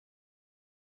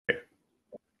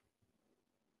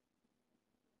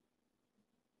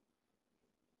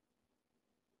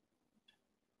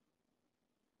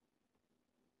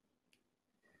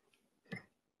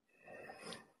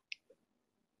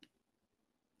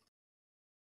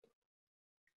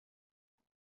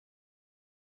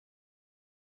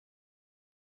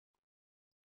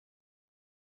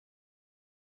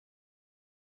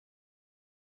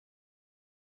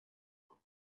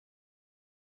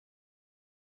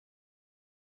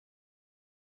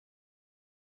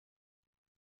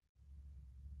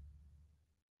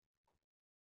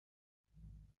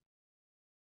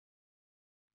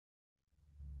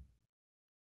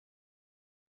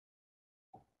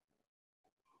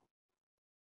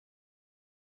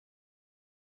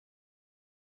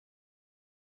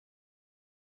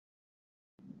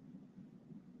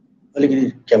अलिकति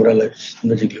क्यामेरालाई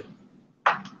नजिक ल्याऊ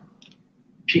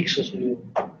फिक्स छ यो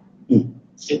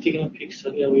यतिकै फिक्स छ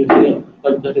कि अब यो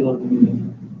कल्पना गर्नु मिल्दैन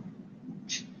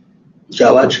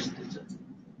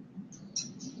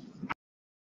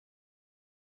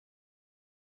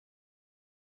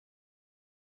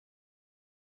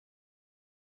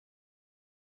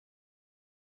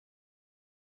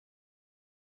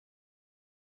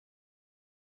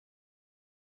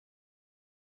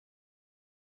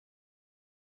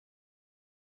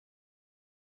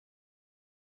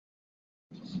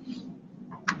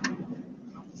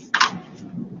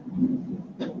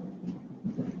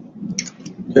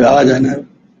आवाज आएन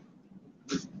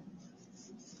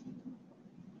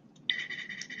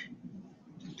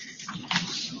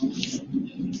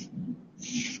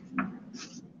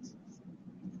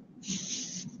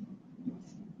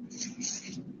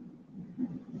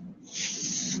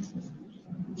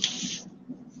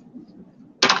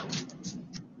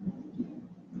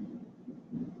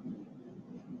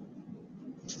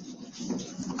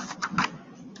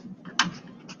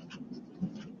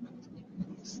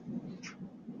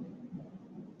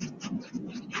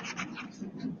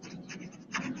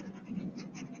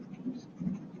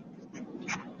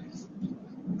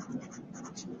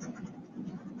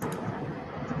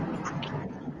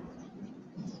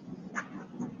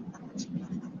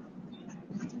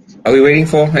Are we waiting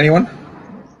for anyone?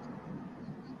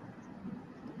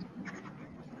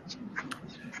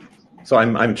 So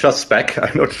I'm just back.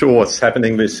 I'm not sure what's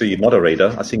happening with the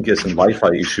moderator. I think there's a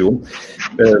Wi-Fi issue.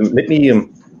 Let me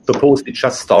propose we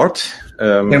just start.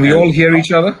 Can we all hear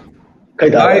each other?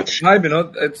 Hi,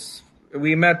 Binod.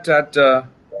 We met at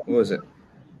what was it?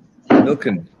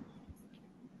 Milken.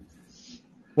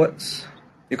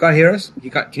 You can't hear us?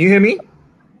 Can you hear me?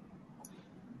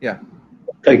 Yeah.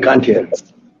 I can't hear.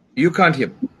 You can't hear.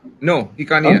 No, he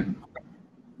can't hear.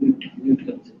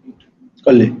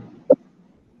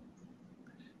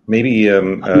 Maybe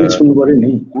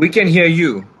we can hear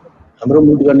you.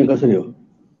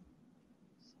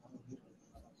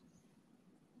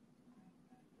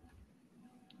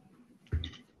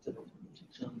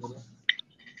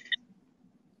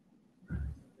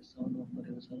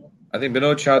 I think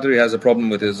Binod Chaudhary has a problem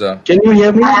with his... Can you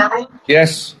hear me?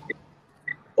 Yes.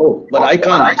 Oh, but I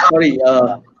can't. Sorry.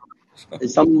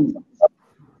 Some...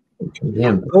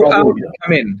 Go out and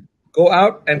come in. Go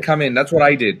out and come in. That's what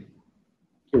I did.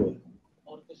 Sure.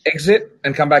 Exit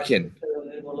and come back in.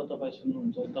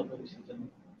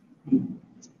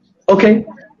 Okay.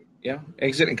 Yeah,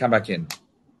 exit and come back in.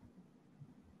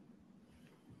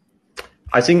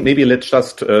 I think maybe let's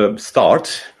just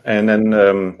start and then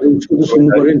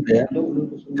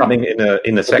coming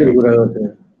in a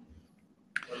second.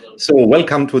 So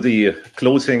welcome to the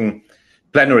closing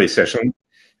plenary session,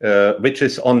 which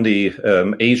is on the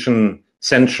Asian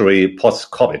century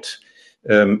post-COVID.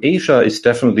 Asia is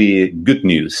definitely good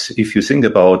news. If you think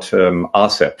about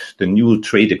RCEP, the new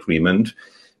trade agreement,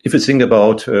 if you think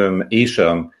about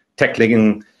Asia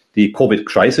tackling the COVID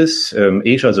crisis,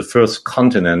 Asia is the first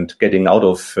continent getting out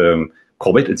of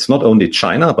COVID. It's not only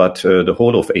China, but the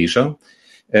whole of Asia.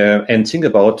 And think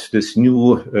about this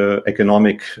new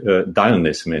economic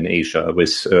dynamism in Asia,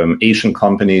 with Asian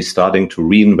companies starting to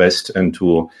reinvest and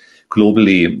to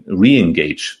globally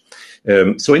re-engage.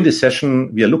 So in this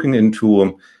session, we are looking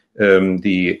into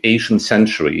the Asian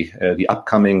century, the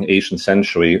upcoming Asian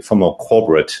century from a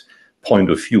corporate point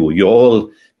of view. You're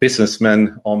all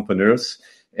businessmen, entrepreneurs,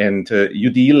 and you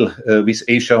deal with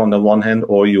Asia on the one hand,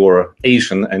 or you're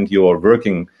Asian and you're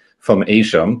working from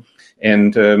Asia.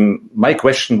 And my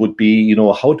question would be,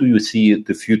 how do you see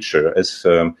the future as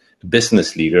a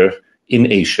business leader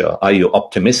in Asia? Are you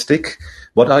optimistic?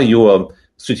 What are your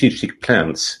strategic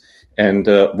plans? And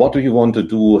what do you want to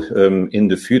do in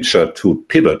the future to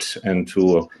pivot and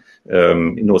to,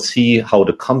 see how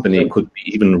the company could be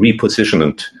even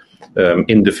repositioned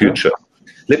in the future?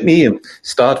 Let me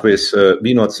start with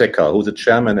Vinod Sekhar, who's the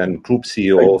chairman and group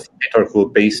CEO of Petra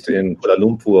Group based in Kuala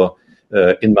Lumpur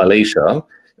in Malaysia,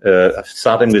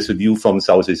 starting with a view from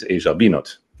Southeast Asia.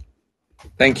 Vinod.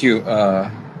 Thank you.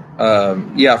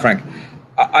 Frank.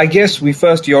 I guess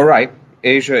you're right.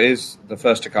 Asia is the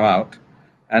first to come out.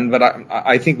 But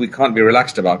I think we can't be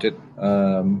relaxed about it.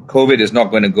 COVID is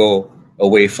not going to go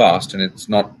away fast, and it's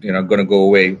not going to go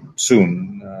away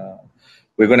soon.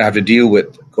 We're going to have to deal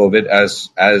with COVID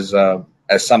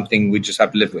as something we just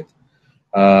have to live with,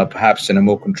 perhaps in a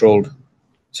more controlled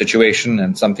situation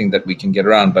and something that we can get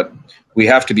around. But we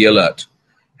have to be alert.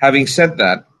 Having said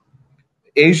that,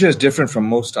 Asia is different from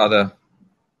most other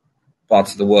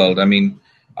parts of the world. I mean,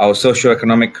 our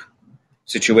socioeconomic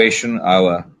situation,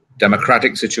 our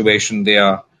democratic situation, they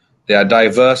are They are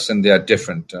diverse and they are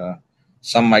different.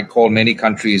 Some might call many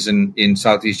countries in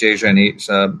Southeast Asia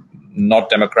not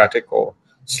democratic or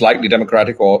slightly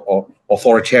democratic or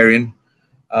authoritarian.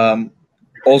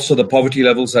 Also, the poverty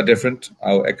levels are different.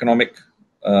 Our economic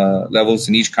levels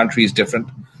in each country is different.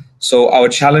 So our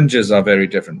challenges are very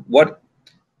different.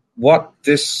 What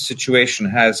this situation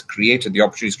has created, the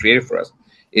opportunities created for us,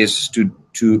 is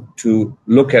to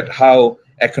look at how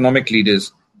economic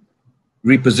leaders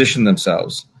reposition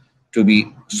themselves to be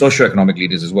socioeconomic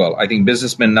leaders as well. I think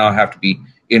businessmen now have to be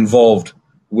involved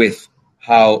with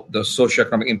how the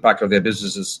socioeconomic impact of their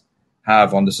businesses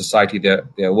have on the society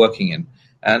they're working in.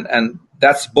 And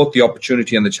that's both the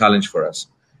opportunity and the challenge for us.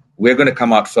 We're going to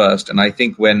come out first, and I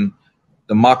think when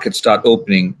the markets start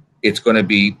opening, it's going to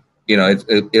be,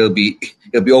 it'll be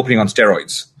opening on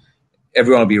steroids.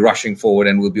 Everyone will be rushing forward,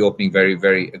 and we'll be opening very,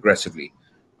 very aggressively.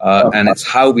 And it's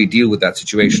how we deal with that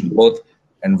situation, both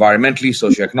environmentally,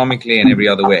 socioeconomically, and every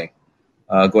other way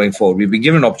going forward. We've been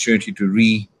given an opportunity to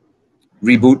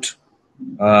reboot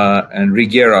and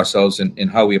re-gear ourselves in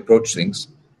how we approach things,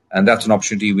 and that's an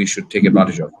opportunity we should take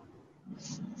advantage of.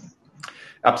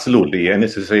 Absolutely, and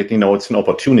this is it's an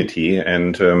opportunity,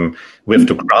 and we have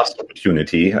to grasp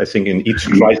opportunity. I think in each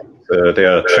crisis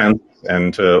there are chances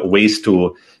and ways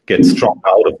to get strong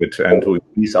out of it and to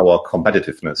increase our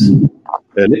competitiveness.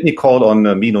 Let me call on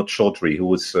Vinod Chaudhary,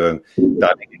 who is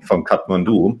dialing from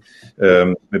Kathmandu.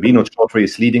 Vinod Chaudhary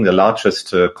is leading the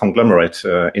largest conglomerate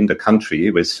in the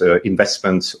country with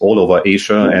investments all over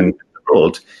Asia and the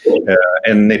world.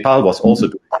 And Nepal was also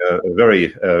doing a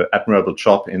very admirable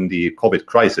job in the COVID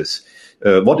crisis.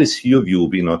 What is your view,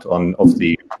 Vinod, of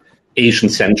the Asian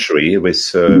century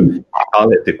with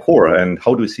Nepal at the core, and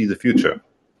how do you see the future?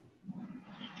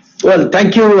 Well,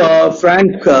 thank you,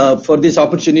 Frank, for this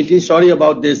opportunity. Sorry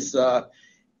about this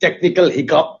technical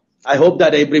hiccup. I hope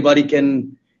that everybody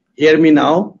can hear me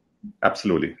now.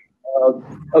 Absolutely.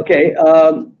 Okay.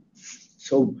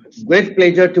 So great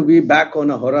pleasure to be back on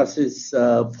a Horasis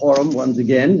forum once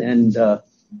again. And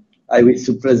I wish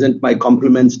to present my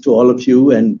compliments to all of you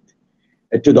and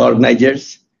to the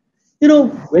organizers.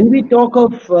 When we talk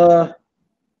of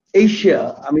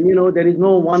Asia, there is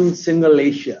no one single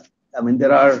Asia. There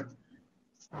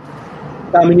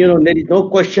is no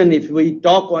question. If we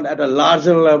talk at a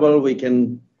larger level, we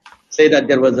can say that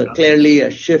there was clearly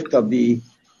a shift of the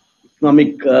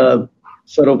economic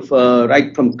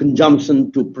right from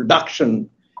consumption to production,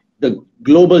 the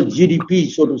global GDP,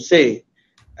 so to say,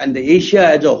 and the Asia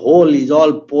as a whole is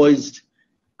all poised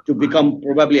to become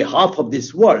probably half of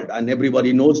this world, and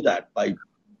everybody knows that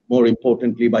more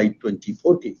importantly by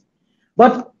 2040.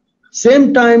 But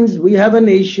same times we have an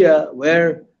Asia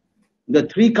where the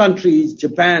three countries,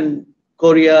 Japan,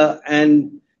 Korea,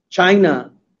 and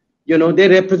China, they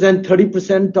represent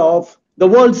 30% of the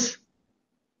world's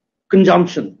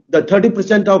consumption, the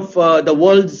 30% of the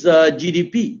world's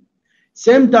GDP.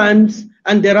 Same times,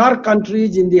 and there are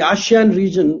countries in the ASEAN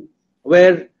region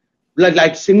where,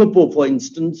 like Singapore, for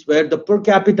instance, where the per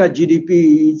capita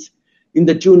GDP is in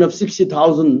the tune of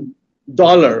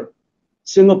 $60,000,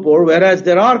 Singapore, whereas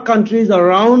there are countries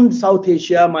around South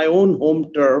Asia, my own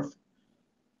home turf,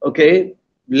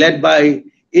 led by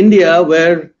India,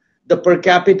 where the per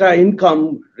capita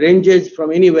income ranges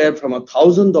from anywhere from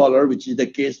 $1,000, which is the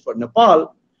case for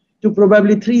Nepal, to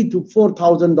probably $3,000 to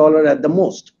 $4,000 at the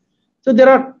most. So there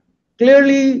are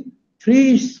clearly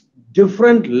three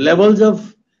different levels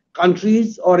of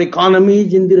countries or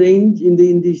economies in the range in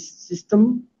the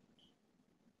system.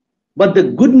 But the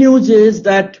good news is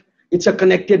that it's a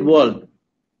connected world.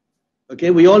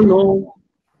 We all know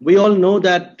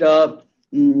that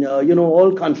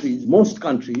all countries, most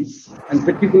countries, and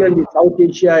particularly South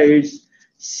Asia, is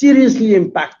seriously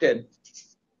impacted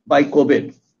by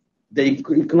COVID. The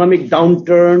economic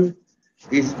downturn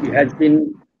has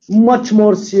been much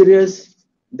more serious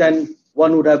than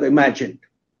one would have imagined.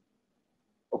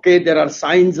 There are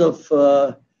signs of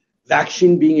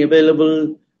vaccine being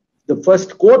available the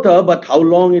first quarter, but how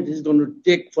long it is going to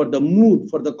take for the mood,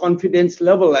 for the confidence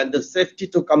level and the safety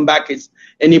to come back is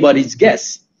anybody's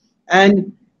guess.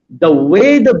 And the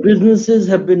way the businesses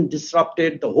have been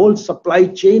disrupted, the whole supply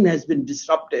chain has been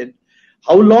disrupted,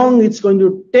 how long it's going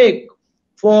to take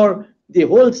for the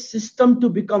whole system to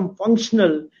become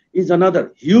functional is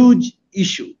another huge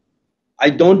issue.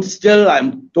 I'm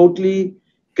totally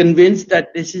convinced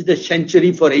that this is the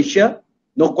century for Asia,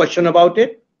 no question about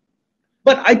it.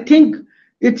 But I think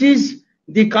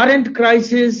the current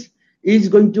crisis is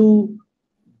going to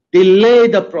delay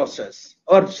the process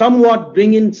or somewhat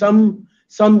bring in some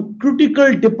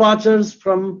critical departures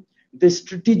from the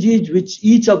strategies which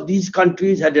each of these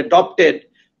countries had adopted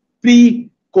pre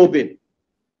COVID.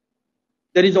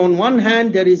 There is, on one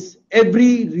hand, there is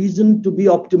every reason to be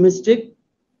optimistic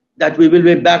that we will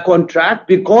be back on track,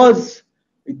 because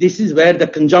this is where the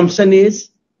consumption is.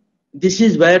 This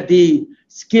is where the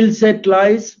skill set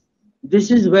lies. This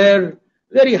is where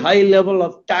very high level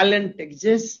of talent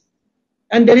exists.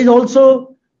 And there is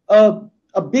also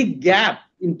a big gap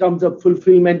in terms of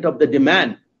fulfillment of the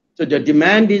demand. So the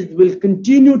demand will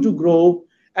continue to grow,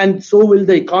 and so will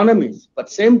the economies. But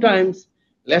same times,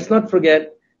 let's not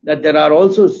forget that there are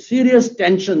also serious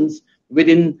tensions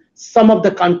within some of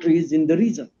the countries in the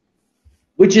region,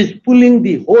 which is pulling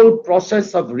the whole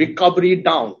process of recovery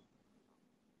down.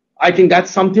 I think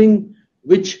that's something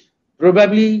which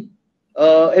probably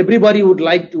everybody would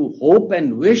like to hope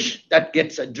and wish that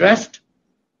gets addressed,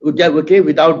 okay,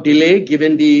 without delay,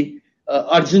 given the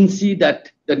urgency,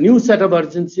 that the new set of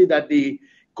urgency that the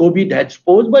COVID had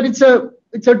posed. But it's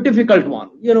a difficult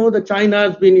one. You know, the China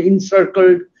has been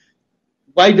encircled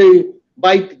by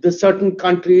the certain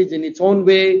countries in its own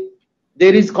way.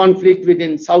 There is conflict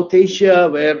within South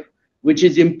Asia which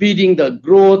is impeding the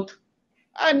growth.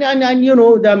 And you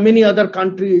know, there are many other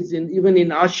countries even in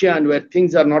ASEAN where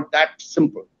things are not that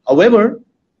simple. However,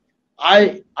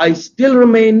 I still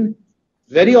remain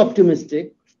very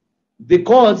optimistic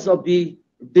because of the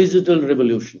digital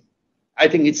revolution. I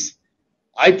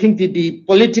think the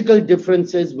political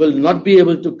differences will not be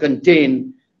able to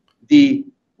contain the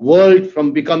world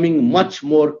from becoming much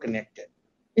more connected.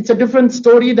 It's a different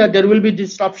story that there will be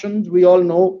disruptions. We all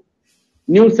know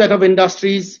new set of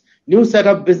industries, new set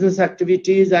of business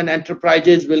activities and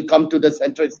enterprises will come to the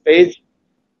center stage.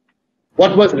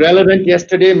 What was relevant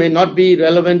yesterday may not be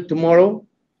relevant tomorrow.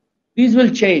 These will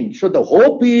change. So the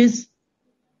hope is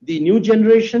the new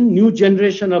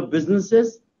generation of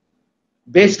businesses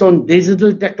based on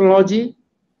digital technology,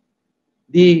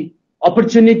 the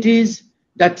opportunities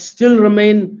that still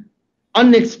remain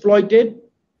unexploited.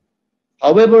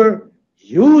 However,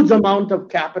 huge amount of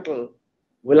capital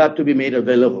will have to be made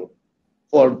available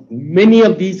for many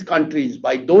of these countries,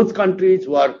 by those countries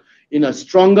who are in a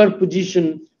stronger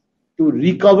position to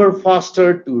recover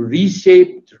faster, to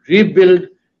reshape, to rebuild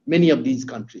many of these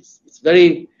countries. It's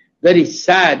very, very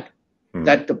sad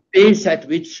that the pace at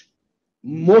which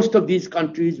most of these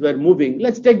countries were moving.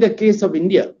 Let's take the case of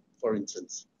India, for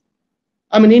instance.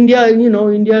 I mean,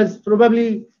 India has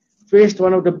probably faced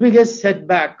one of the biggest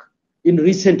setback in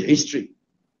recent history.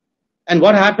 And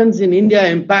what happens in India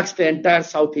impacts the entire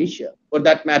South Asia, for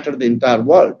that matter, the entire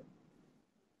world.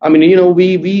 I mean, you know,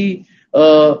 we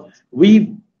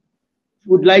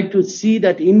would like to see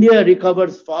that India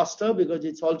recovers faster, because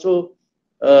it's also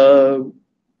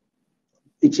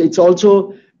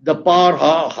the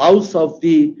powerhouse of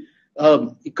the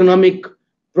economic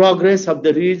progress of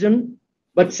the region.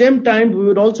 But same time, we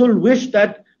would also wish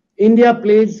that India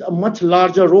plays a much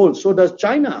larger role. So does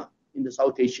China in the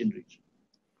South Asian region.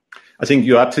 I think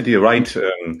you're absolutely right,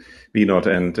 Vinod.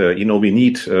 And, we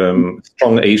need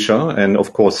strong Asia and,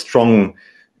 of course, strong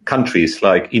countries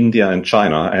like India and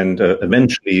China, and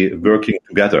eventually working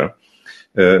together.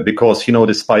 Because,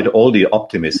 despite all the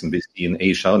optimism we see in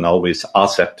Asia now with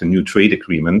RCEP, the new trade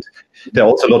agreement, there are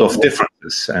also a lot of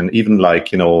differences and even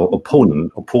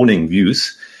opposing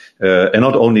views, and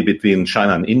not only between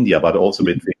China and India, but also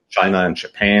between China and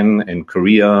Japan and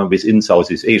Korea within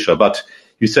Southeast Asia. But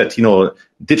you said,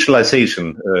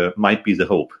 digitalization might be the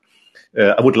hope.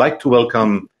 I would like to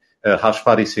welcome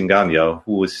Pati Singhania,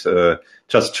 who is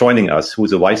just joining us, who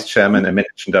is a vice chairman and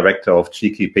managing director of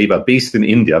GK Paper based in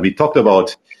India. We talked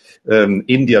about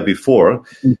India before.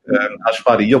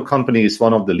 Pati, your company is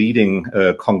one of the leading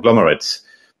conglomerates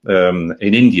in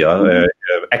India,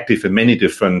 active in many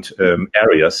different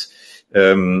areas.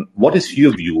 What is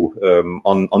your view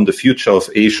on the future of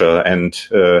Asia, and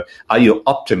are you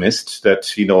optimist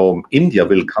that India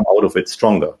will come out of it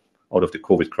stronger, out of the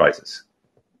COVID crisis?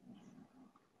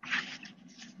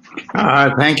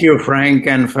 Thank you, Frank.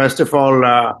 And first of all,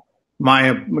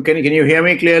 can you hear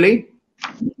me clearly?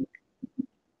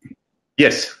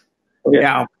 Yes.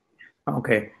 Yeah.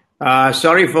 Okay.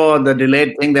 Sorry for the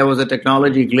delayed thing. There was a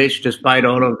technology glitch despite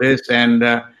all of this, and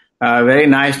very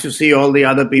nice to see all the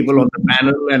other people on the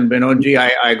panel. And Binodji,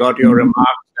 I got your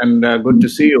remarks, and good to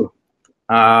see you.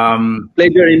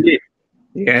 Pleasure indeed.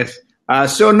 Yes.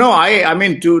 So no, I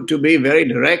mean, to be very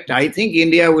direct, I think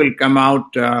India will come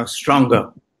out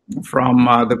stronger from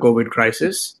the COVID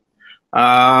crisis.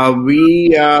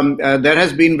 There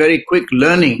has been very quick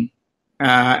learning,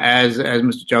 as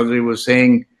Mr. Chaudhary was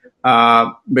saying,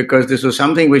 because this was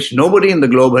something which nobody in the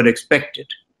globe had expected.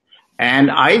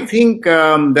 And I think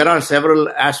there are several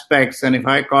aspects, and if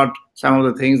I caught some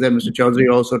of the things that Mr. Chaudhary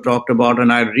also talked about,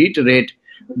 and I reiterate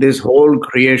this whole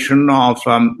creation of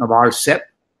RCEP,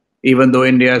 even though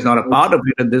India is not a part of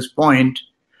it at this point,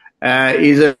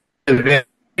 is a very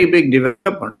big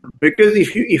development. Because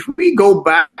if we go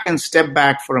back and step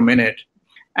back for a minute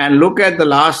and look at the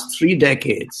last 3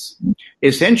 decades,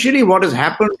 essentially what has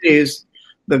happened is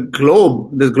this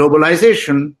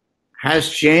globalization has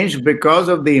changed because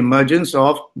of the emergence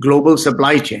of global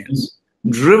supply chains,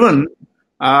 driven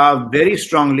very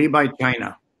strongly by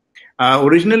China.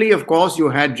 Originally, of course, you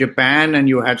had Japan and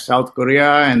you had South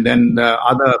Korea, and then the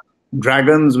other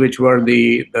dragons, which were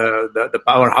the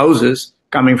powerhouses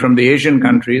coming from the Asian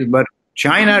countries. But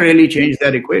China really changed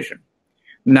that equation.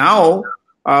 Now,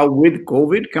 with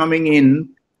COVID coming in,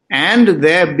 and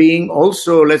there being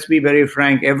also, let's be very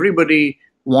frank, everybody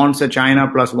wants a China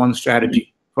plus one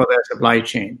strategy for their supply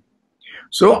chain.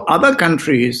 So other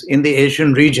countries in the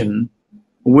Asian region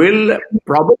will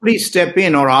probably step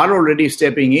in or are already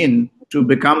stepping in to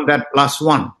become that plus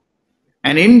one.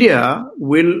 And India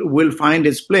will find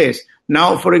its place.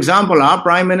 Now, for example, our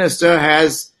Prime Minister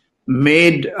has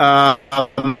made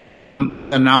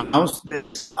announced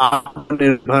this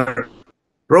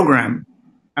program,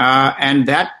 and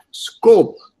that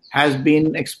scope has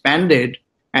been expanded.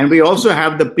 And we also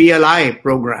have the PLI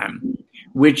program,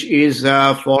 which is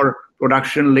for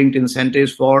production-linked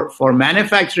incentives for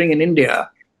manufacturing in India,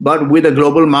 but with a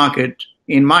global market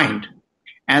in mind.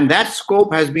 And that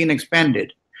scope has been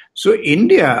expanded. So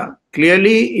India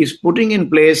clearly is putting in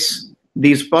place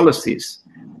these policies.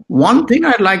 One thing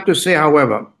I'd like to say,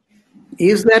 however,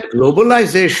 is that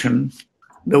globalization,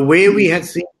 the way we had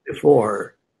seen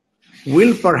before,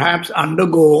 will perhaps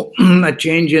undergo a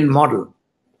change in model.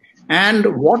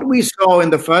 And what we saw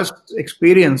in the first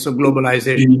experience of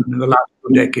globalization in the last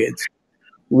 2 decades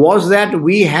was that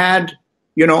we had,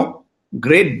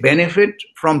 great benefit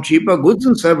from cheaper goods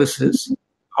and services.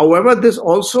 However, this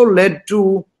also led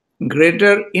to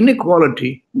greater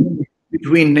inequality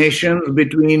between nations,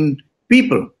 between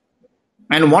people.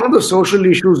 And one of the social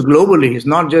issues globally is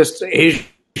not just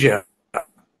Asia,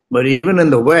 but even in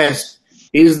the West,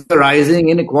 is the rising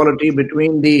inequality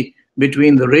between the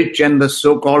rich and the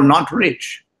so-called not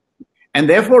rich. And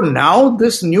therefore, now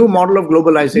this new model of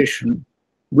globalization,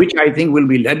 which I think will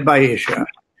be led by Asia,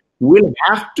 will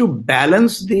have to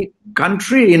balance the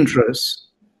country interests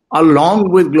along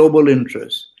with global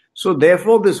interests. So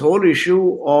therefore, this whole issue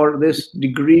or this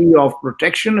degree of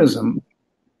protectionism,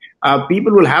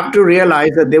 people will have to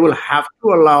realize that they will have to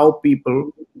allow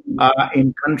people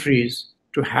in countries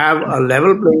to have a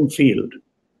level playing field.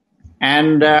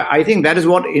 And I think that is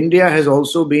what India has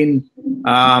also been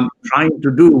trying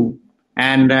to do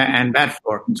and that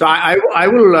for. So I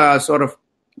will sort of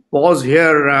pause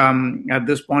here at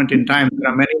this point in time. There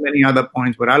are many, many other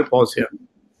points, but I'll pause here.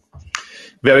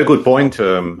 Very good point,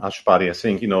 Ashpati. I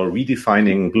think,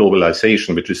 redefining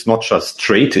globalization, which is not just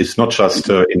trade, it's not just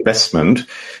investment.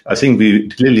 I think we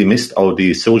clearly missed out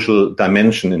the social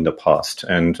dimension in the past,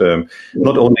 and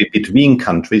not only between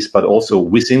countries, but also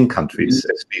within countries,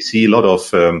 as we see a lot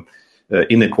of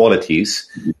inequalities,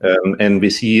 and we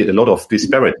see a lot of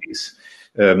disparities.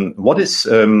 What is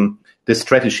the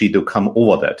strategy to come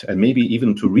over that, and maybe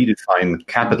even to redefine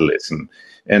capitalism?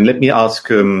 And let me ask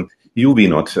you,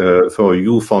 Vinod, for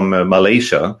you from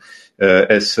Malaysia,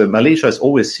 as Malaysia is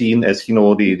always seen as,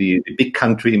 the big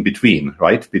country in between,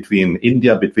 right? Between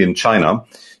India, between China,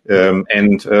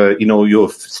 and, you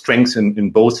have strengths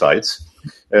in both sides.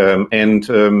 Being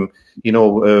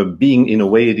in a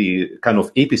way the kind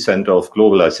of epicenter of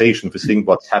globalization, if you think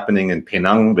what's happening in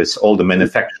Penang with all the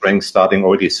manufacturing starting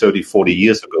already 30, 40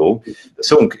 years ago.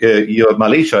 So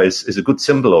Malaysia is a good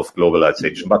symbol of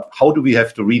globalization, but how do we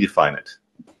have to redefine it?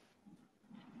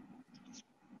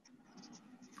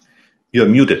 You're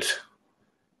muted.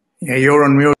 Yeah, you're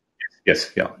on mute.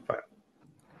 Yes, yeah. Fine.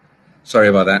 Sorry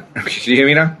about that. Can you hear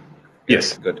me now?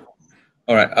 Yes. Good.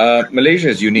 All right. Malaysia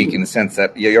is unique in the sense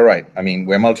that, you're right. I mean,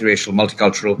 we're multiracial,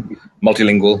 multicultural,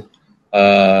 multilingual,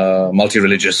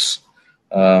 multi-religious.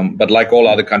 But like all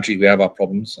other countries, we have our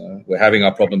problems. We're having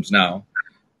our problems now,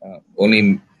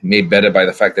 only made better by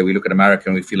the fact that we look at America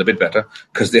and we feel a bit better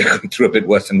because they're going through a bit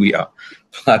worse than we are.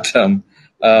 But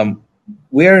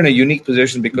we're in a unique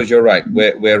position because you're right.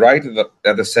 We're right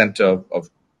at the center of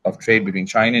trade between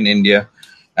China and India,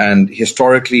 and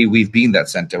historically we've been that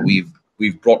center. We've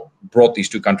brought these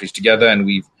two countries together, and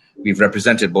we've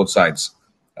represented both sides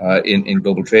in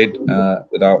global trade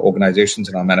with our organizations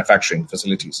and our manufacturing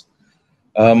facilities.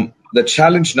 The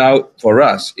challenge now for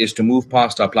us is to move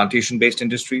past our plantation-based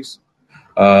industries.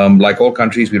 Like all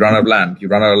countries, we run out of land. You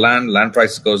run out of land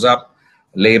prices goes up,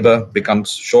 labor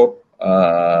becomes short.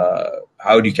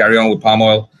 How do you carry on with palm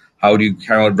oil? How do you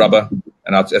carry on with rubber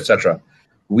and etc.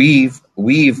 We've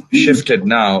shifted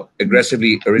now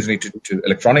aggressively originally to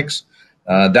electronics.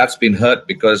 That's been hurt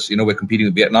because we're competing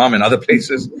with Vietnam and other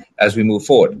places as we move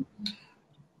forward.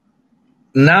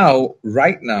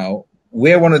 Right now,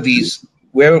 we're one of these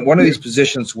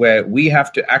positions where we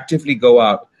have to actively go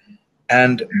out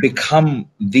and become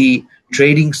the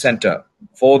trading center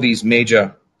for these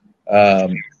major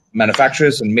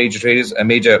manufacturers and major traders and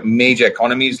major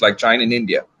economies like China and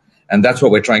India. And that's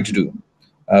what we're trying to do.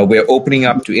 We're opening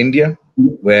up to India.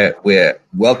 We're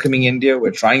welcoming India.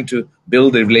 We're trying to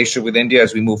build a relationship with India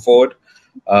as we move forward.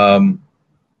 And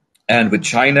with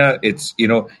China, it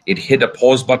hit a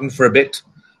pause button for a bit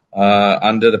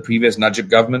under the previous Najib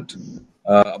government,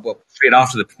 straight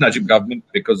after the Najib government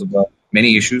because of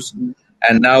many issues.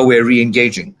 And now we're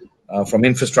re-engaging from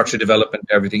infrastructure development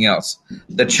to everything else.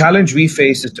 The challenge we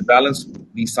face is to balance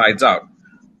these sides out.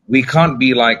 We can't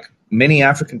be like many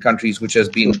African countries, which has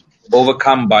been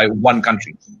overcome by one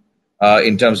country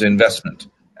in terms of investment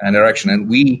and direction. And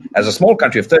we, as a small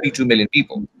country of 32 million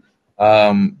people,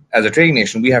 as a trading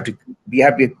nation, we have to be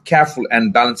careful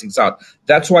and balance things out.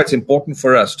 That's why it's important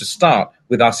for us to start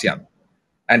with ASEAN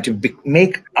and to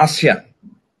make ASEAN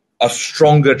a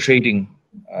stronger trading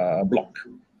bloc,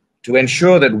 to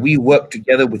ensure that we work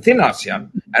together within ASEAN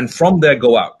and from there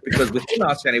go out. Because within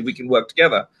ASEAN, if we can work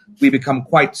together, we become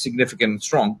quite significant and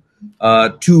strong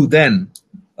to then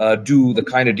do the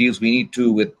kind of deals we need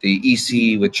to with the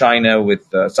EC, with China, with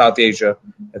South Asia,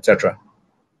 etc.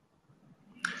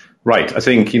 Right. I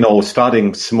think,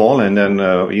 starting small and then,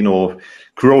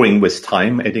 growing with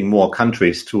time, adding more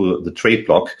countries to the trade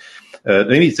bloc.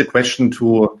 Maybe it's a question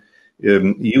to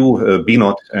you,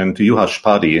 Binod, and to you,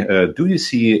 Pati. Do you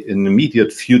see an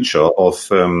immediate future of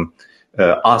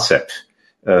RCEP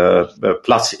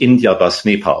plus India plus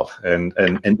Nepal? And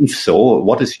if so,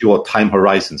 what is your time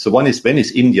horizon? So when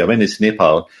is India, when is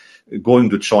Nepal going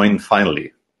to join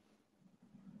finally,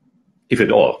 if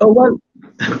at all? Oh, well,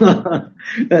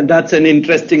 and that's an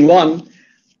interesting one.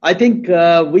 I think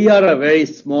we are a very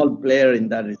small player in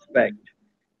that respect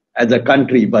as a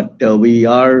country, but we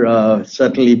are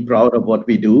certainly proud of what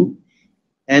we do.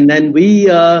 And then we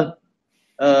are,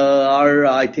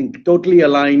 I think, totally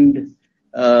aligned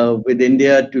with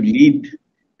India to lead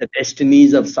the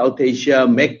destinies of South Asia,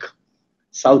 make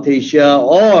South Asia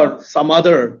or some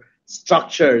other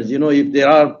structures. If there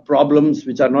are problems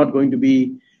which are not going to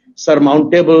be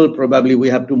surmountable, probably we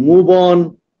have to move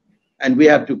on and we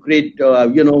have to create,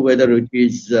 whether it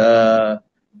is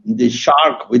the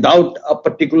shark without a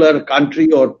particular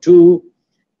country or two,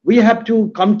 we have to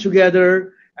come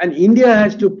together and India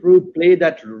has to play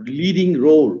that leading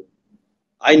role.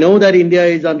 I know that India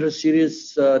is under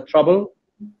serious trouble,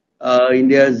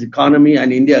 India's economy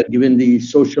and India, given the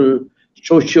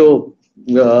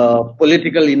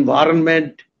socio-political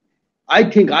environment. I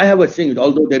think I have a thing,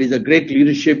 although there is a great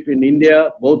leadership in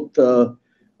India, both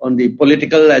on the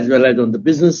political as well as on the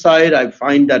business side, I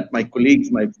find that my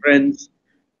colleagues, my friends,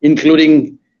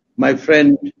 including my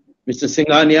friend Mr.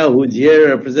 Singhania, who is here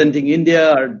representing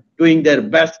India, are doing their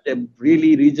best and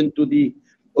really risen to the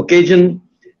occasion,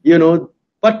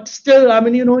 But still,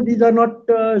 these are not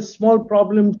small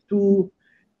problems to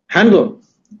handle.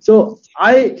 So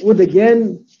I would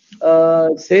again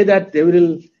say that there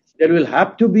will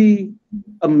have to be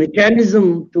a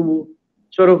mechanism to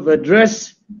sort of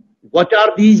address what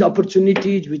are these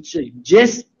opportunities which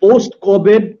just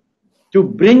post-COVID to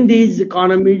bring these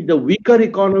economies, the weaker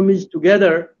economies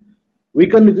together by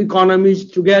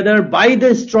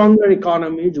the stronger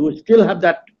economies who still have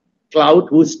that clout,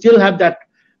 who still have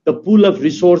the pool of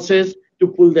resources to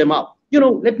pull them up.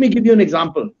 Let me give you an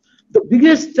example. The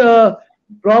biggest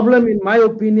problem, in my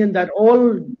opinion, that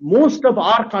most of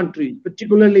our countries,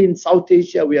 particularly in South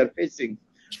Asia, we are facing,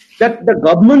 that the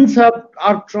governments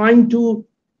are trying to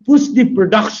push the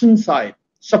production side,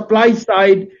 supply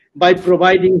side, by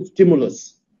providing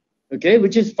stimulus,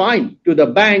 which is fine to the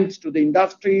banks, to the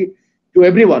industry, to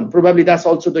everyone. Probably that's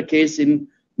also the case in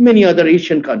many other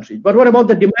Asian countries. But what about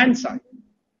the demand side?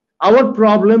 Our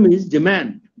problem is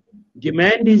demand.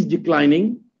 Demand is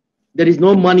declining. There is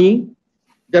no money.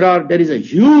 There is a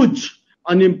huge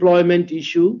unemployment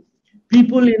issue.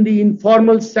 People in the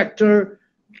informal sector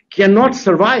cannot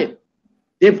survive.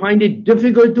 They find it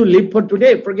difficult to live for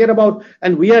today.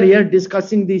 And we are here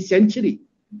discussing the century.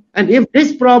 And if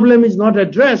this problem is not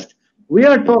addressed, we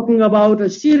are talking about a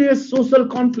serious social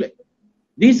conflict.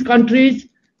 These countries,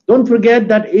 don't forget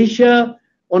that Asia,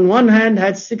 on one hand,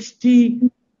 has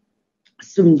 60%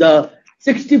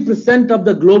 of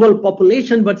the global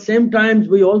population, but same time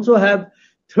we also have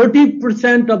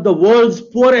 30% of the world's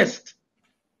poorest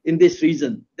in this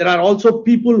region. There are also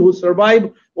people who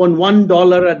survive on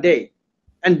 $1 a day.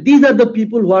 And these are the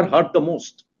people who are hurt the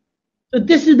most. So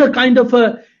this is the kind of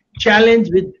a challenge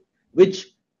with which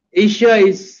Asia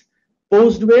is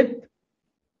posed with.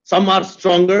 Some are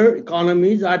stronger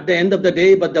economies at the end of the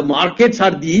day, but the markets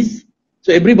are these.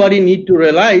 So everybody will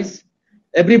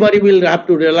have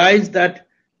to realize that,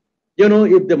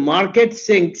 if the market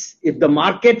sinks, if the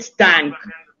markets tank,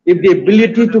 if the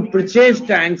ability to purchase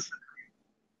tanks,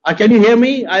 can you hear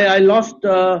me? I lost.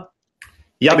 Yeah,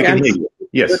 we can hear you.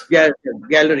 Yes.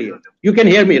 Gallery. You can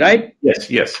hear me, right?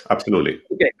 Yes, absolutely.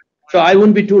 Okay. So I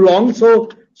won't be too long. So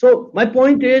my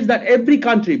point is that every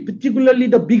country, particularly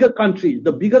the bigger countries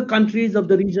of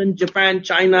the region, Japan,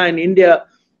 China, and India,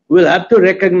 will have to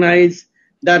recognize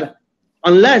that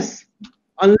unless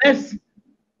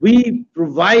we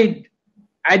provide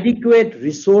adequate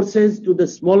resources to the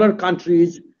smaller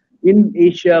countries in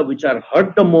Asia, which are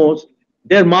hurt the most,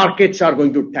 their markets are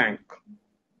going to tank.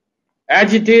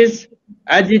 As it is,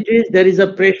 there is a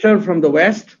pressure from the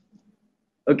West.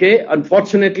 Okay,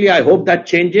 unfortunately, I hope that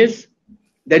changes.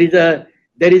 There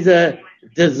is a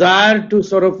desire to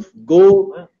sort of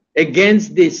go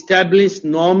against the established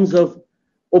norms of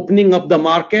opening up the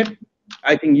market.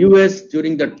 I think US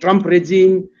during the Trump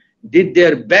regime did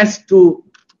their best to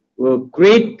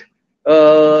create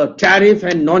tariff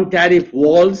and non-tariff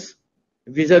walls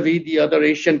vis-a-vis the other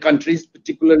Asian countries,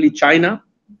 particularly China.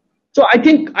 So I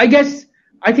think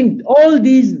all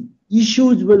these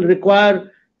issues will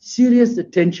require serious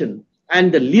attention,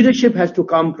 and the leadership has to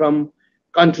come from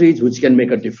countries which can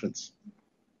make a difference.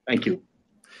 Thank you.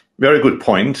 Very good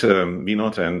point,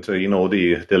 Vinod. And,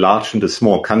 the large and the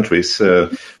small countries,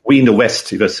 we in the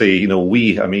West, if I say,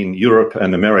 Europe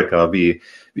and America, we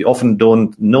often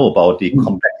don't know about the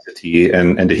complexity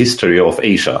and the history of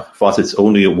Asia. For us, it's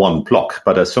only one block,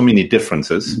 but there's so many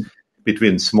differences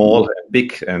between small and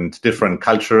big and different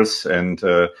cultures and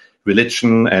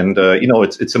religion. And,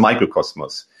 it's a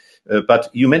microcosmos. But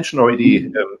you mentioned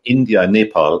already India and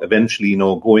Nepal eventually,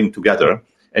 going together.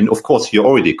 And of course, you're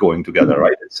already going together,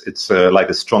 right? It's like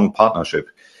a strong partnership.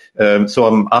 So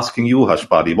I'm asking you,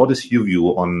 Hashpati, what is your view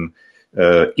on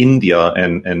India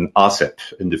and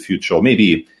RCEP in the future, or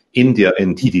maybe India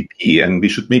and TDP? And we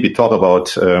should maybe talk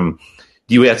about the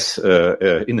US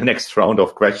in the next round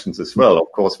of questions as well. Of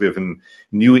course, we have a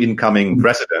new incoming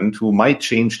president who might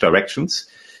change directions.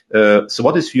 So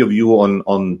what is your view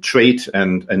on trade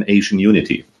and Asian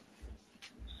unity?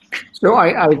 So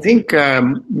I think,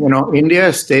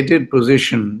 India's stated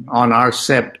position on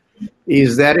RCEP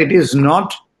is that it is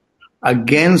not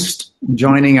against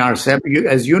joining RCEP.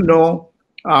 As you know,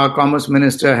 our Commerce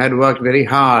Minister had worked very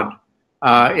hard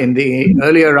in the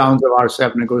earlier rounds of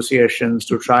RCEP negotiations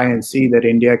to try and see that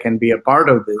India can be a part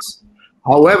of this.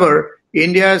 However,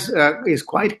 India is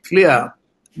quite clear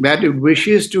that it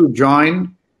wishes to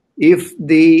join if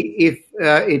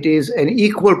it is an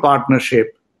equal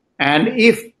partnership, and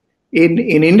if in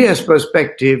India's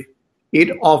perspective, it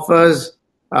offers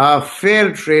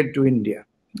fair trade to India.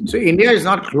 So India is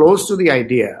not close to the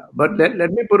idea, but let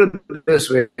me put it this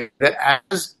way, that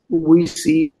as we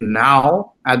see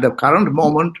now, at the current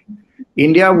moment,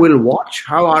 India will watch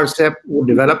how RCEP will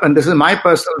develop. And this is my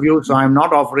personal view, so I'm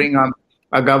not offering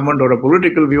a government or a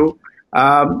political view.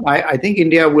 I think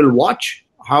India will watch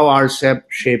how RCEP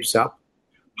shapes up,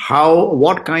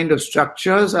 what kind of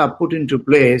structures are put into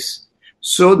place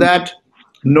so that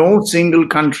no single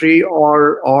country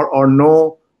or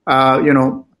no,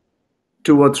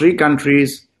 2 or 3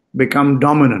 countries become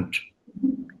dominant.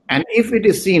 And if it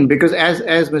is seen, because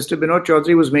as Mr. Binod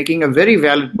Chaudhary was making a very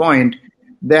valid point,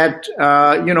 that,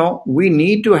 we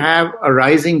need to have a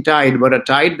rising tide, but a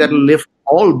tide that will lift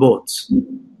all boats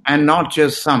and not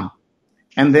just some.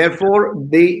 And therefore,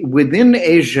 within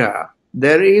Asia,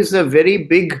 there is a very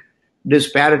big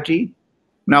disparity.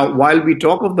 Now, while we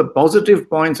talk of the positive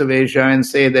points of Asia and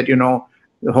say that,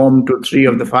 home to 3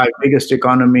 of the 5 biggest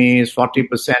economies,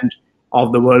 40%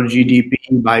 of the world GDP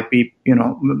by people,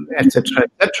 et cetera,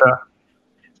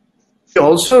 we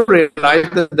also realize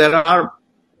that there are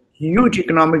huge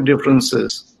economic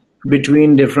differences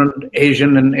between different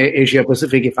Asian and Asia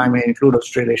Pacific, if I may include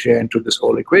Australasia into this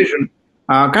whole equation,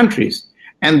 countries.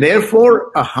 And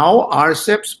therefore, how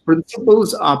RCEP's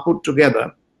principles are put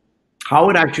together, how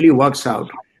it actually works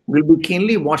out, will be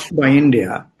keenly watched by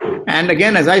India. And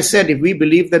again, as I said, if we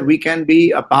believe that we can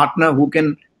be a partner who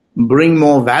can bring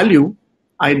more value,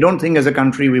 I don't think as a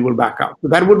country we will back out. So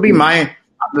that would be my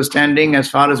understanding as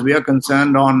far as we are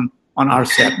concerned on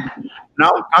RCEP.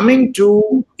 Now, coming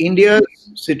to India's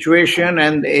situation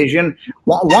and the Asian,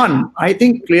 I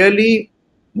think clearly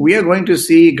we are going to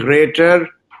see greater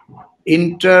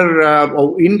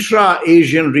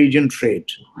intra-Asian region trade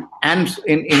and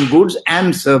in goods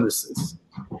and services.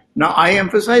 Now, I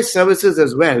emphasize services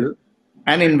as well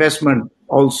and investment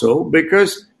also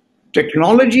because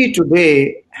technology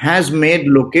today has made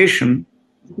location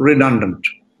redundant.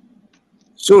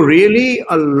 So really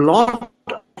a lot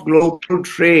of global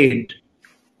trade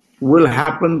will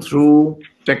happen through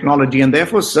technology, and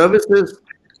therefore services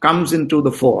comes into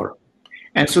the fore.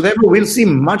 And so therefore we'll see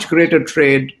much greater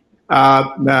trade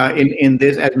in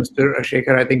this, as Mr.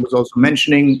 Sekhar, I think, was also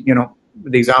mentioning,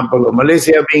 the example of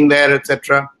Malaysia being there,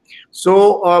 etc.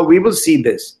 So we will see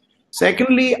this.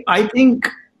 Secondly, I think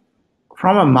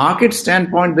from a market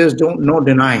standpoint, there's no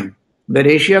denying that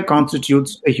Asia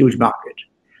constitutes a huge market.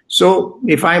 So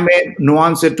if I may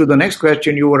nuance it to the next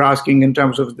question you were asking in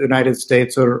terms of the United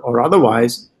States or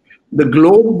otherwise, the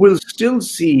globe will still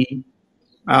see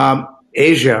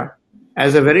Asia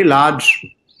as a very large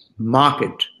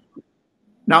market.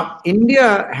 Now,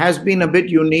 India has been a bit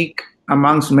unique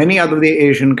amongst many other the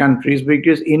Asian countries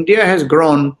because India has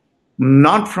grown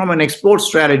not from an export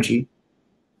strategy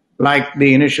like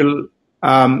the initial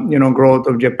growth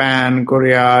of Japan,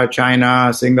 Korea,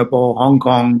 China, Singapore, Hong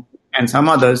Kong, and some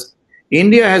others.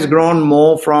 India has grown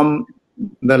more from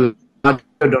the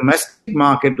domestic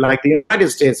market like the United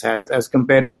States has as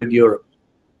compared with Europe.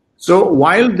 So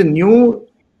while the new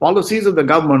policies of the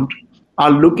government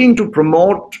are looking to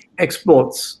promote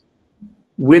exports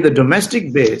with a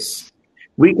domestic base,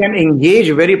 we can engage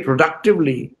very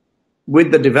productively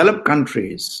with the developed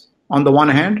countries on the one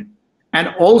hand, and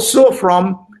also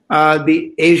from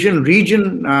the Asian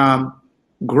region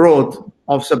growth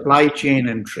of supply chain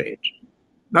and trade.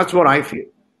 That's what I feel.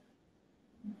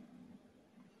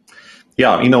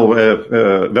 Yeah,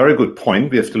 very good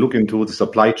point. We have to look into the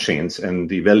supply chains and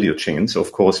the value chains,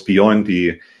 of course, beyond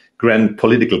the grand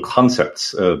political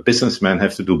concepts. Businessmen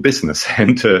have to do business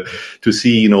and to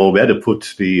see, where to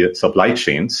put the supply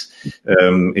chains.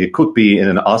 It could be in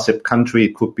an RCEP country,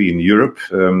 it could be in Europe,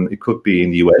 it could be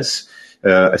in the US.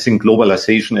 I think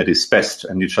globalization at its best,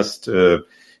 and you just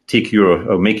make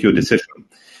your decision.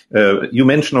 You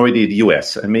mentioned already the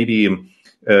US, and maybe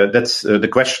that's the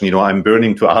question, I'm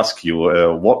burning to ask you.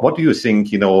 What do you think,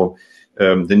 the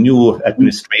new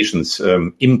administration's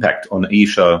impact on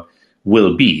Asia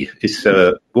will be? Is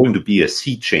going to be a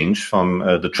sea change from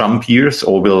the Trump years,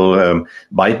 or will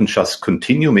Biden just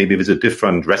continue, maybe with a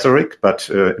different rhetoric, but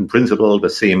in principle the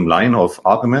same line of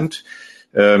argument?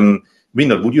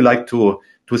 Vinod, would you like to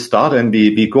start, and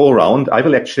we go around? I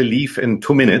will actually leave in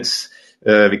 2 minutes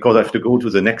because I have to go to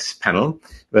the next panel.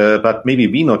 But maybe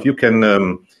Vinod, you can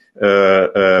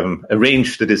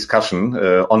arrange the discussion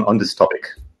on this topic.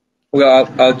 Well,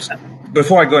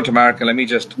 before I go into America, let me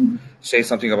just say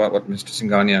something about what Mr.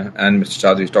 Singhania and Mr.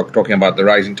 Chaudhary is talking about, the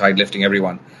rising tide lifting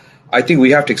everyone. I think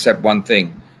we have to accept one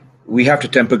thing. We have to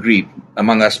temper greed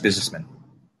among us businessmen,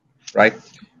 right?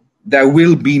 There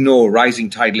will be no rising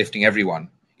tide lifting everyone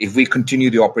if we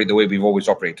continue to operate the way we've always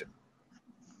operated.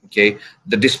 Okay,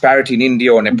 the disparity in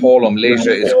India or Nepal or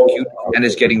Malaysia is acute and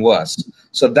is getting worse.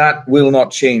 So that will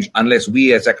not change unless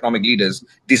we as economic leaders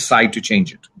decide to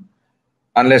change it.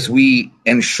 Unless we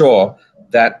ensure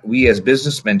that we as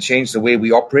businessmen change the way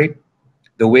we operate,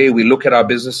 the way we look at our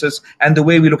businesses, and the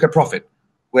way we look at profit,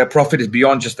 where profit is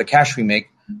beyond just the cash we make,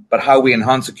 but how we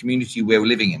enhance the community we're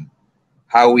living in,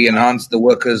 how we enhance the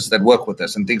workers that work with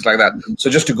us and things like that. So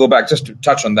just to go back, just to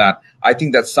touch on that, I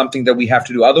think that's something that we have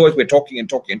to do. Otherwise, we're talking and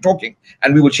talking and talking,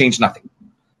 and we will change nothing.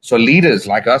 So leaders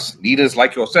like us, leaders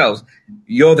like yourselves,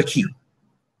 you're the key.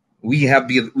 We have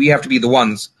to be the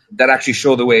ones that actually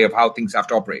show the way of how things have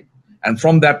to operate. And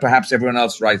from that, perhaps everyone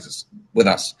else rises with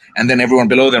us, and then everyone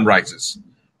below them rises.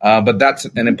 But that's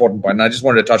an important point. And I just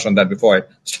wanted to touch on that before I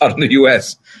start on the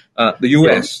US. The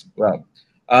US, well,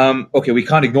 okay, we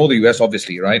can't ignore the US,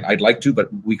 obviously, right? I'd like to, but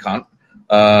we can't.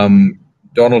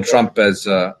 Donald Trump has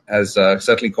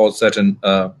certainly caused certain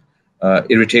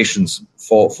irritations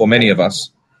for many of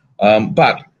us.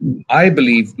 But I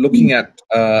believe, looking at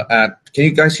can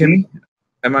you guys hear me?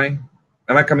 Am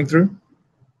I coming through?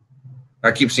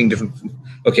 I keep seeing different.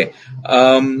 Okay.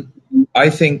 I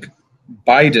think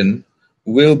Biden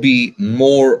will be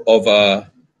more of a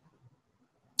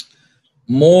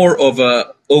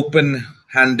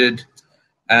open-handed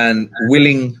and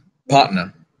willing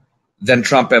partner than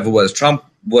Trump ever was. Trump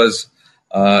was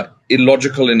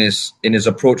illogical in his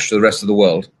approach to the rest of the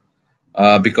world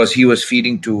because he was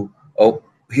feeding to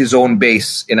his own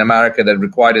base in America that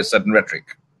required a certain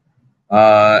rhetoric.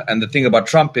 And the thing about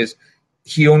Trump is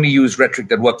he only used rhetoric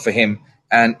that worked for him,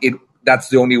 and that's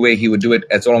the only way he would do it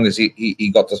as long as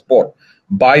he got the support.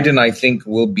 Biden, I think,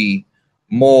 will be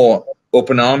more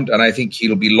open-armed, and I think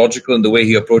he'll be logical in the way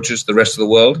he approaches the rest of the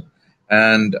world.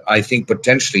 And I think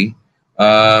potentially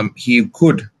he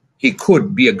could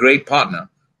be a great partner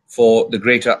for the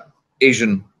greater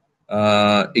Asian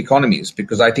economies,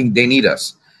 because I think they need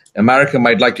us. America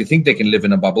might like to think they can live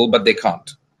in a bubble, but they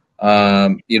can't.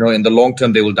 In the long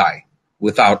term, they will die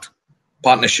without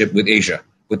partnership with Asia,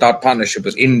 without partnership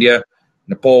with India,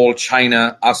 Nepal,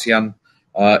 China, ASEAN.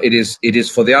 It is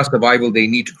for their survival. They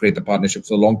need to create the partnership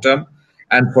for the long term.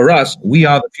 And for us, we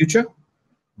are the future.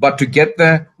 But to get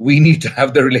there, we need to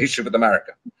have the relationship with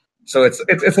America. So it's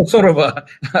a sort of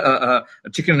a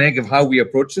chicken and egg of how we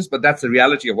approach this, but that's the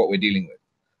reality of what we're dealing with.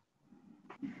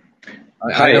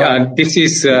 Hi, this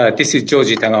is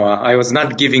Joji Tagawa. I was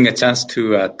not given a chance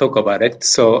to talk about it,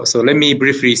 so let me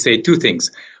briefly say two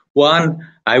things. One,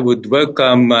 I would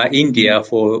welcome India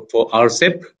for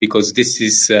RCEP, because this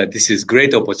is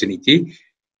great opportunity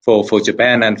for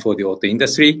Japan and for the auto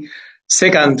industry.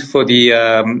 Second, for the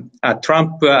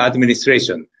Trump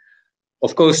administration,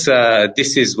 of course,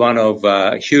 this is one of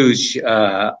huge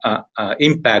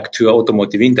impact to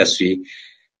automotive industry,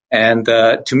 and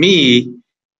to me,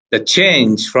 the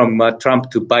change from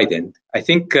Trump to Biden, I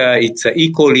think it's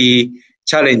equally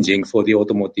challenging for the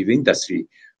automotive industry.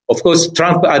 Of course,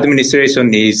 Trump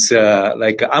administration is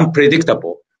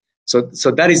unpredictable. So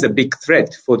that is a big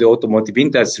threat for the automotive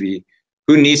industry,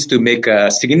 who needs to make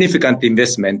a significant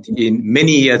investment in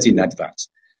many years in advance.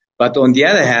 But on the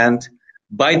other hand,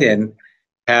 Biden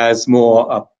has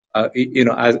more,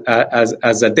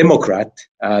 as a Democrat,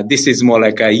 this is more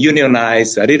like a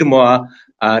unionized, a little more,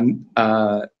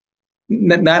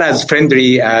 not as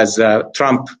friendly as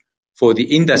Trump for the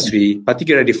industry,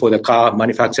 particularly for the car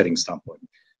manufacturing standpoint.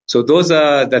 So those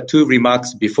are the two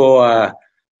remarks before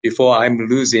I'm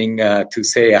losing to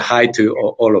say hi to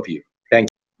all of you. Thank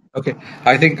you. Okay,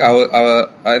 I think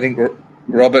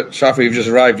Robert Scharfe, you've just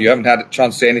arrived. You haven't had a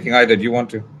chance to say anything either. Do you want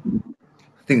to?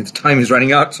 I think the time is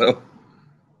running out. So,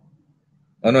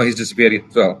 oh no, he's disappeared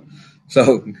as well.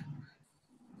 So.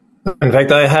 In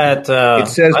fact, I had. It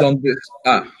says on this.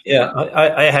 Yeah,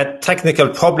 I had technical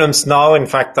problems now. In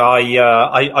fact,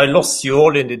 I lost you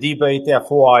all in the debate.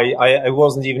 Therefore, I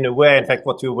wasn't even aware, in fact,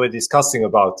 what you were discussing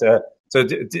about. So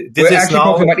this we're is actually now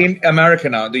talking about in America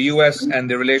now, the U.S. and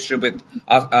the relationship with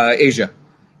Asia,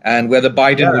 and whether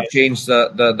Biden would change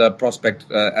the prospect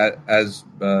as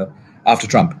after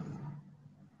Trump.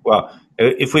 Well,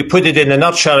 if we put it in a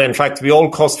nutshell, in fact, we all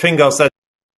crossed fingers that.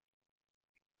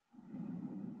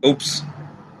 Oops.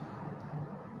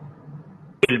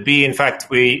 Will be, in fact,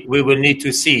 we will need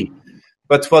to see.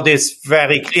 But what is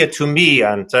very clear to me,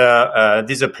 and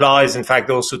this applies, in fact,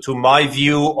 also to my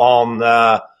view on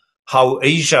how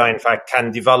Asia, in fact,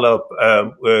 can develop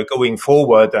going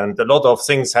forward. And a lot of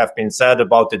things have been said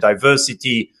about the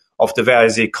diversity of the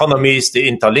various economies, the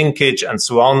interlinkage, and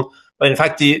so on. But in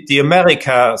fact, the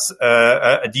Americas,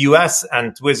 the US,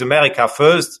 and with America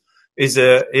first, is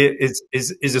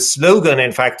a slogan,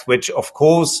 in fact, which, of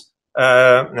course,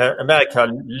 America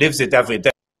lives it every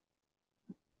day.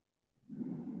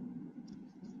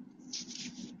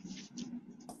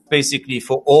 Basically,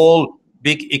 for all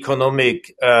big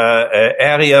economic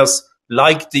areas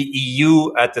like the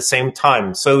EU at the same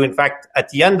time. So, in fact, at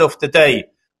the end of the day,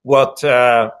 what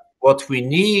we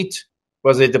need,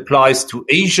 whether it applies to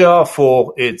Asia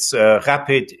for its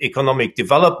rapid economic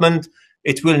development,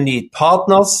 it will need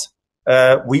partners.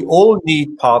 We all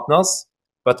need partners,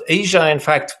 but Asia, in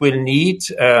fact, will need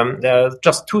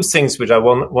just two things which I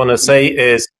want to say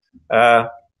is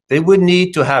they will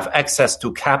need to have access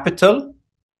to capital,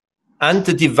 and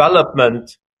the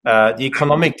development, the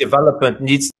economic development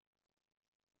needs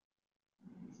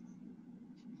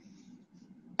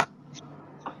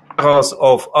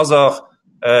of other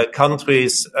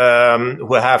countries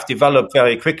who have developed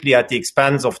very quickly at the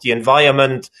expense of the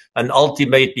environment and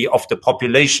ultimately of the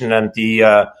population and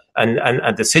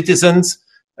the citizens.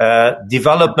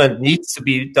 Development needs to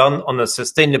be done on a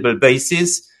sustainable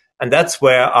basis, and that's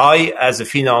where I, as a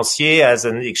financier, as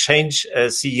an exchange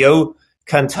CEO,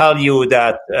 can tell you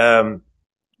that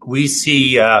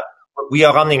we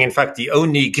are running, in fact, the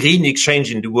only green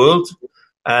exchange in the world,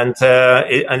 and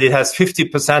it has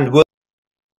 50%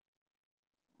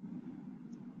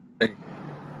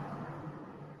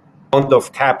 amount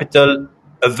of capital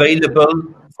available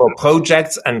for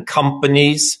projects and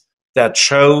companies that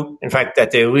show, in fact,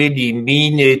 that they really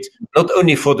mean it, not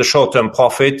only for the short-term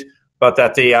profit, but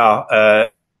that they are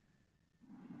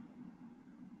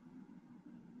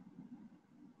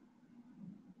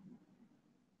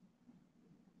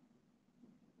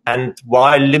and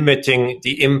while limiting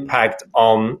the impact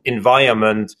on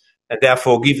environment, and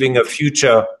therefore giving a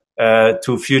future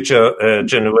to future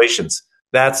generations.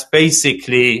 That's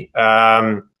basically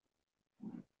have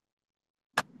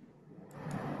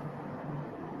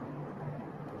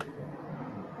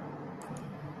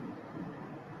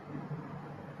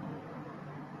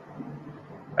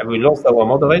we lost our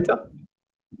moderator?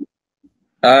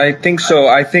 I think so.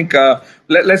 I think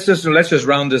let's just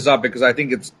round this up because I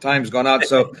think time's gone out.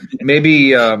 So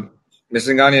maybe Ms.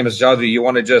 Singhania and Ms. Chaudhary, you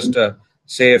want to just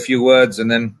say a few words,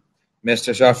 and then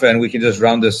Mr. Scharfe, and we can just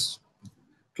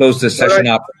close this session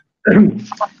up.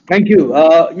 Thank you.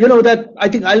 That I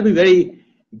think I'll be very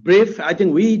brief. I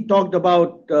think we talked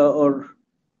about, or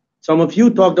some of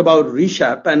you talked about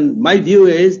RCEP, and my view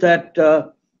is that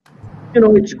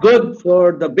it's good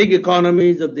for the big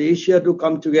economies of the Asia to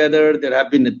come together. There have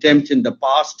been attempts in the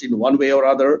past in one way or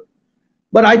other.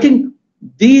 But I think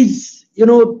these,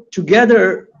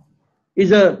 together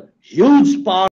is a huge part